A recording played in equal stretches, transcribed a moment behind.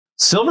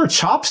Silver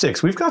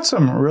chopsticks. We've got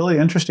some really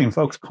interesting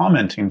folks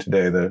commenting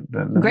today. The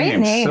great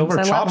names.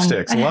 Silver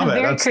chopsticks. Love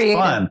it. That's creative.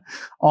 Fun.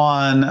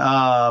 On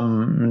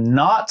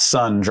not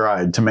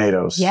sun-dried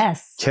tomatoes.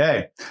 Yes.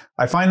 Okay.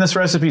 I find this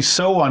recipe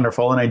so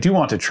wonderful and I do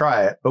want to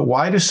try it, but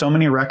why do so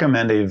many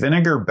recommend a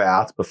vinegar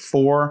bath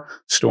before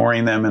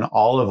storing them in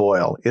olive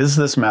oil? Is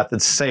this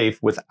method safe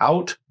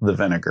without the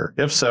vinegar?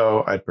 If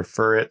so, I'd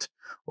prefer it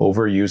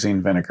over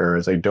using vinegar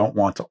as I don't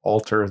want to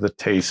alter the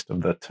taste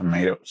of the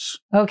tomatoes.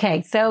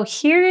 Okay, so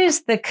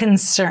here's the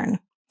concern.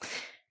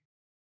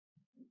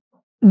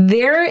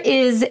 There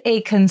is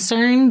a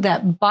concern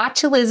that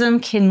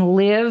botulism can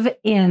live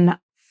in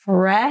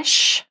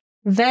fresh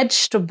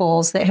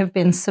vegetables that have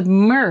been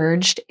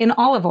submerged in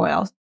olive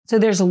oil. So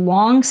there's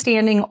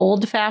long-standing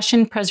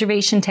old-fashioned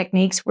preservation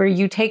techniques where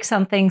you take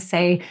something,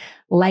 say,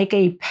 like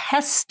a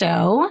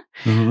pesto,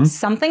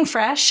 something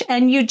fresh,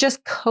 and you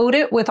just coat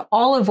it with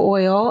olive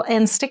oil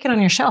and stick it on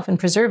your shelf and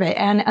preserve it.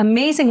 And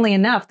amazingly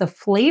enough, the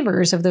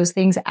flavors of those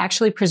things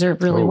actually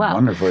preserve really well.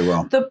 Wonderfully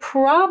well. The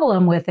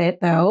problem with it,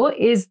 though,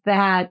 is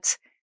that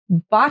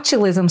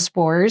botulism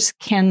spores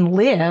can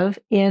live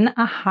in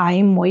a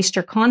high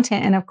moisture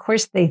content. And of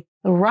course, they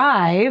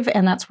thrive,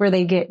 and that's where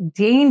they get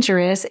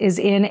dangerous, is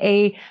in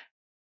a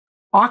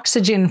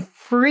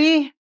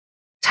oxygen-free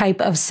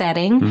type of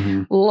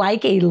setting,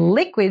 like a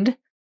liquid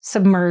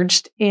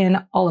submerged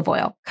in olive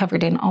oil,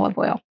 covered in olive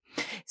oil.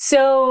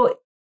 So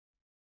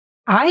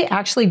I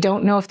actually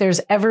don't know if there's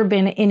ever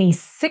been any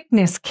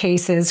sickness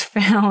cases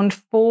found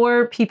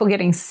for people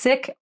getting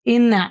sick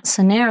in that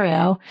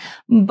scenario,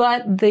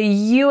 but the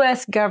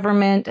U.S.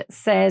 government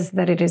says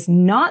that it is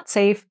not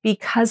safe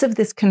because of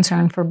this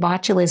concern for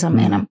botulism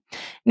in them.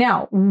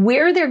 Now,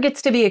 where there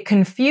gets to be a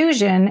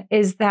confusion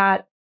is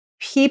that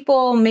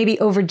people maybe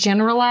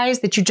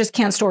overgeneralize that you just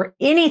can't store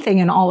anything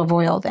in olive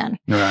oil then.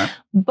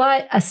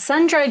 But a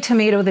sun-dried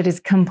tomato that is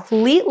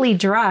completely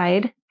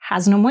dried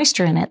has no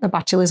moisture in it. The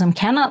botulism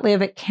cannot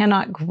live, it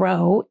cannot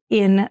grow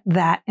in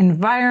that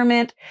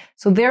environment.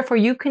 So therefore,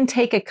 you can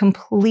take a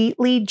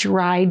completely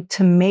dried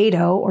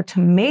tomato or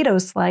tomato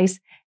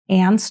slice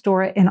and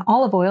store it in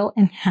olive oil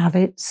and have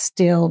it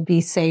still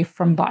be safe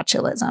from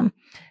botulism.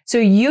 So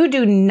you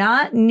do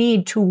not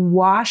need to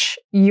wash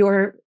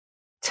your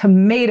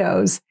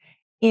tomatoes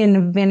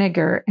in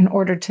vinegar in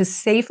order to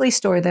safely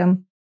store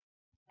them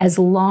as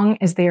long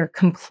as they are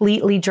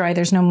completely dry.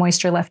 There's no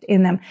moisture left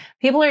in them.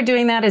 People are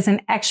doing that as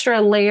an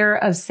extra layer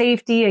of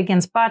safety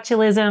against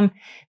botulism.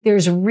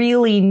 There's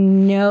really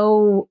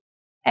no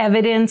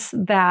evidence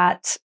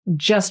that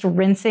just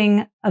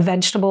rinsing a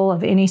vegetable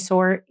of any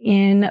sort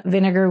in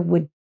vinegar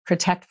would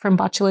protect from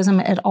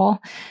botulism at all.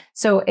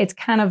 So it's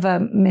kind of a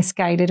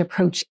misguided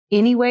approach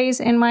anyways,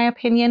 in my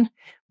opinion.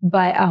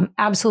 But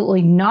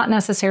absolutely not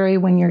necessary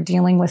when you're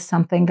dealing with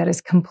something that is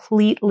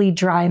completely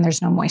dry and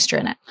there's no moisture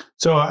in it.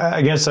 So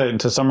I guess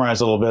to summarize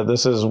a little bit,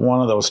 this is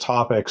one of those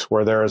topics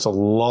where there is a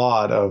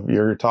lot of,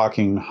 you're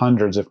talking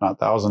hundreds, if not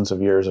thousands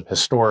of years of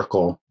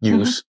historical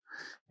use.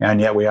 And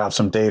yet we have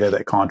some data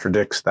that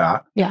contradicts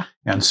that. Yeah.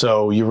 And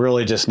so you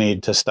really just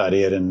need to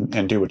study it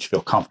and do what you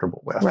feel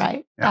comfortable with.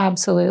 Right. Yeah.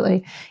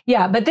 Absolutely.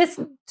 Yeah. But this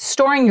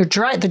storing the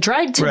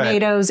dried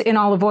tomatoes in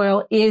olive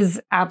oil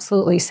is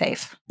absolutely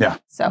safe. Yeah.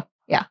 So.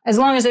 Yeah, as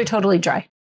long as they're totally dry.